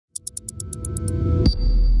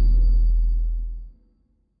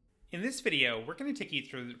this video, we're going to take you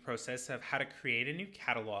through the process of how to create a new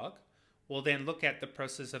catalog. We'll then look at the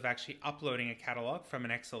process of actually uploading a catalog from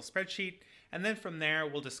an Excel spreadsheet, and then from there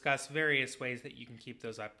we'll discuss various ways that you can keep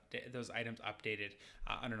those items updated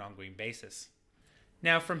on an ongoing basis.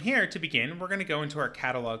 Now from here, to begin, we're going to go into our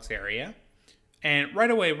catalogs area, and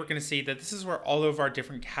right away we're going to see that this is where all of our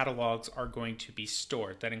different catalogs are going to be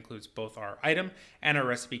stored. That includes both our item and our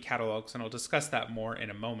recipe catalogs, and I'll discuss that more in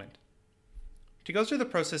a moment. To go through the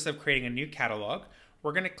process of creating a new catalog,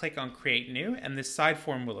 we're going to click on Create New, and this side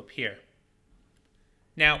form will appear.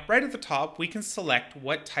 Now, right at the top, we can select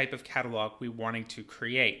what type of catalog we're wanting to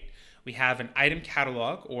create. We have an item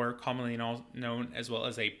catalog, or commonly known as well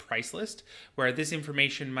as a price list, where this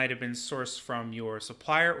information might have been sourced from your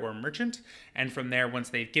supplier or merchant, and from there, once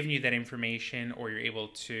they've given you that information, or you're able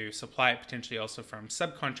to supply it potentially also from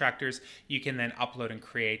subcontractors, you can then upload and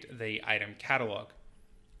create the item catalog.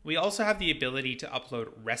 We also have the ability to upload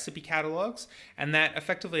recipe catalogs, and that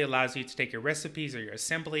effectively allows you to take your recipes or your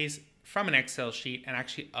assemblies from an Excel sheet and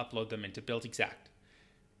actually upload them into Buildxact.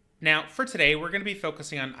 Now, for today, we're going to be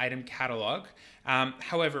focusing on item catalog.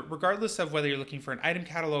 However, regardless of whether you're looking for an item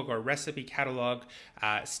catalog or recipe catalog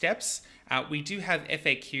steps, we do have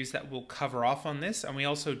FAQs that will cover off on this, and we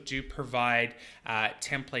also do provide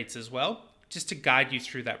templates as well, just to guide you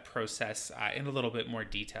through that process in a little bit more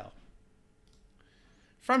detail.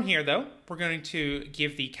 From here, though, we're going to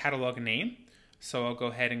give the catalog a name. So I'll go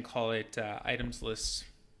ahead and call it items list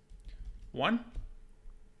 1.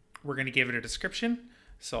 We're going to give it a description.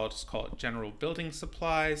 So I'll just call it general building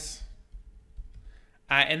supplies.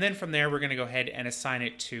 And then from there, we're going to go ahead and assign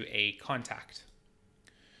it to a contact.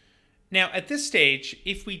 Now, at this stage,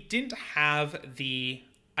 if we didn't have the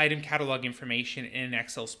item catalog information in an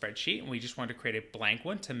Excel spreadsheet and we just want to create a blank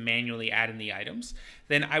one to manually add in the items,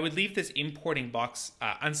 then I would leave this importing box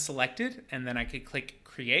unselected, and then I could click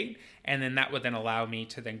create, and then that would then allow me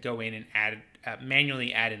to then go in and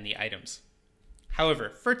manually add in the items. However,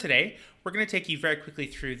 for today, we're going to take you very quickly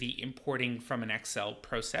through the importing from an Excel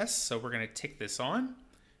process. So we're going to tick this on,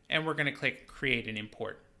 and we're going to click create and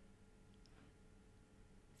import.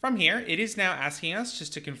 From here, it is now asking us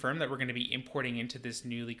just to confirm that we're going to be importing into this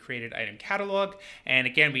newly created item catalog. And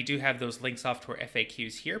again, we do have those links off to our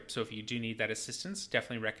FAQs here. So if you do need that assistance,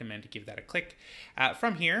 definitely recommend to give that a click.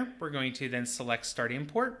 From here, we're going to then select Start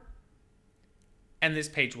Import, and this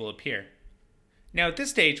page will appear. Now at this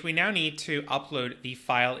stage, we now need to upload the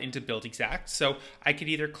file into Buildxact. So I could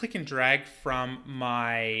either click and drag from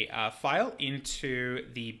my file into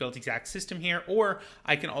the Buildxact system here, or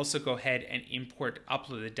I can also go ahead and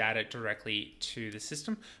upload the data directly to the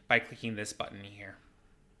system by clicking this button here.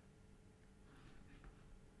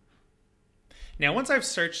 Now, once I've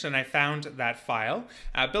searched and I found that file,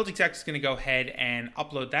 Buildxact is going to go ahead and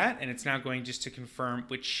upload that, and it's now going just to confirm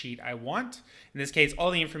which sheet I want. In this case, all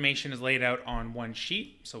the information is laid out on one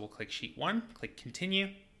sheet, so we'll click Sheet 1, click Continue.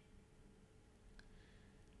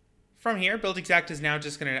 From here, Buildxact is now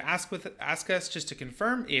just going to ask us just to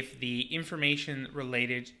confirm if the information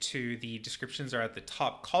related to the descriptions are at the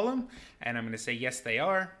top column, and I'm going to say yes, they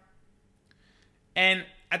are. And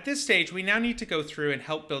at this stage, we now need to go through and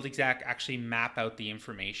help Buildxact actually map out the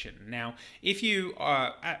information. Now, if you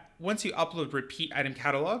once you upload repeat item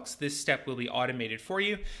catalogs, this step will be automated for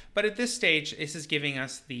you. But at this stage, this is giving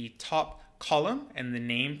us the top column and the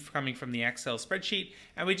name coming from the Excel spreadsheet,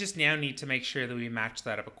 and we just now need to make sure that we match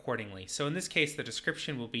that up accordingly. So in this case, the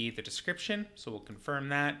description will be the description, so we'll confirm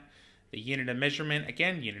that. The unit of measurement,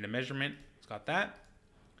 again, unit of measurement, it's got that.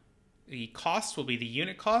 The cost will be the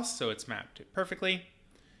unit cost, so it's mapped perfectly.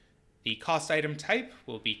 The cost item type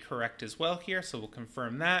will be correct as well here, so we'll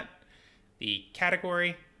confirm that. The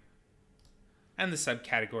category and the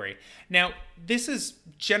subcategory. Now, this is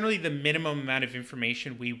generally the minimum amount of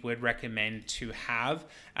information we would recommend to have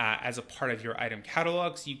as a part of your item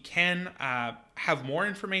catalogs. You can have more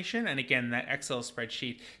information, and again, that Excel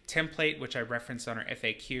spreadsheet template, which I referenced on our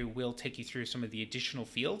FAQ, will take you through some of the additional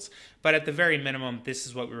fields, but at the very minimum, this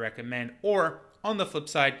is what we recommend. Or on the flip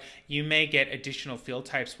side, you may get additional field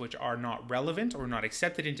types which are not relevant or not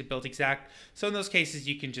accepted into Buildxact. So in those cases,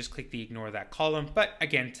 you can just click the ignore that column. But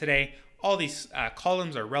again, today, all these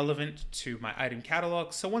columns are relevant to my item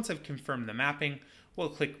catalog. So once I've confirmed the mapping, we'll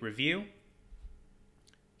click review.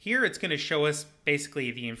 Here, it's going to show us basically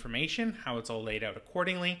the information, how it's all laid out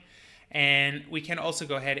accordingly. And we can also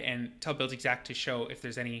go ahead and tell Buildxact to show if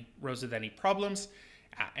there's any rows with any problems.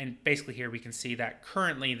 And basically here we can see that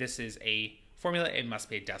currently this is a formula, it must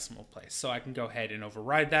be a decimal place. So I can go ahead and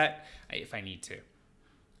override that if I need to.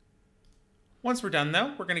 Once we're done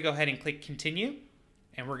though, we're going to go ahead and click continue,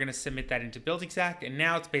 and we're going to submit that into Buildxact, and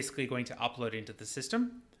now it's basically going to upload into the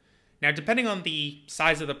system. Now, depending on the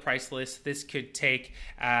size of the price list, this could take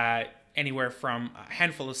anywhere from a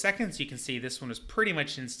handful of seconds. You can see this one is pretty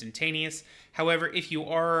much instantaneous. However, if you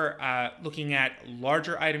are looking at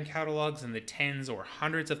larger item catalogs in the tens or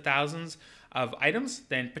hundreds of thousands of items,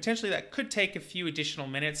 then potentially that could take a few additional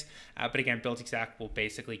minutes. But again, Buildxact will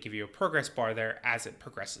basically give you a progress bar there as it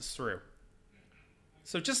progresses through.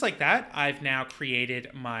 So just like that, I've now created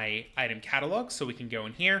my item catalog, so we can go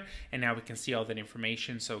in here and now we can see all that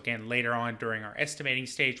information. So again, later on during our estimating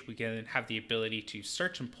stage, we can have the ability to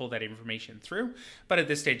search and pull that information through. But at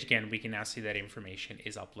this stage, again, we can now see that information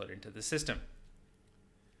is uploaded into the system.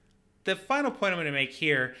 The final point I'm going to make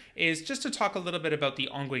here is just to talk a little bit about the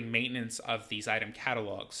ongoing maintenance of these item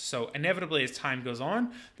catalogs. So inevitably, as time goes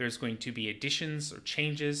on, there's going to be additions or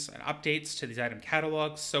changes and updates to these item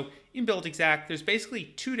catalogs. So in Buildxact, there's basically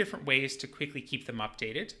two different ways to quickly keep them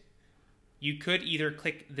updated. You could either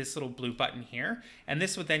click this little blue button here, and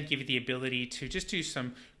this would then give you the ability to just do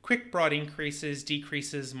some quick broad increases,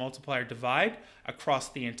 decreases, multiplier, divide across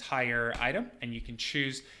the entire item. And you can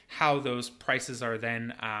choose how those prices are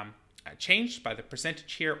then changed by the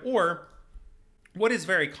percentage here, or what is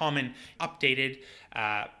very common, updated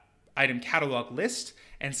item catalog list.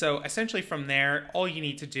 And so essentially from there, all you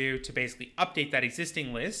need to do to basically update that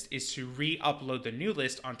existing list is to re-upload the new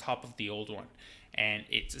list on top of the old one. And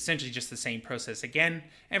it's essentially just the same process again.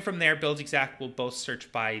 And from there, Buildxact will both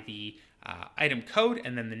search by the item code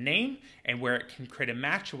and then the name, and where it can create a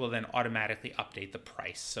match, it will then automatically update the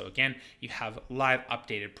price. So again, you have live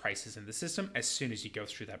updated prices in the system as soon as you go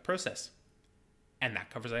through that process. And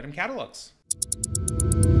that covers item catalogs.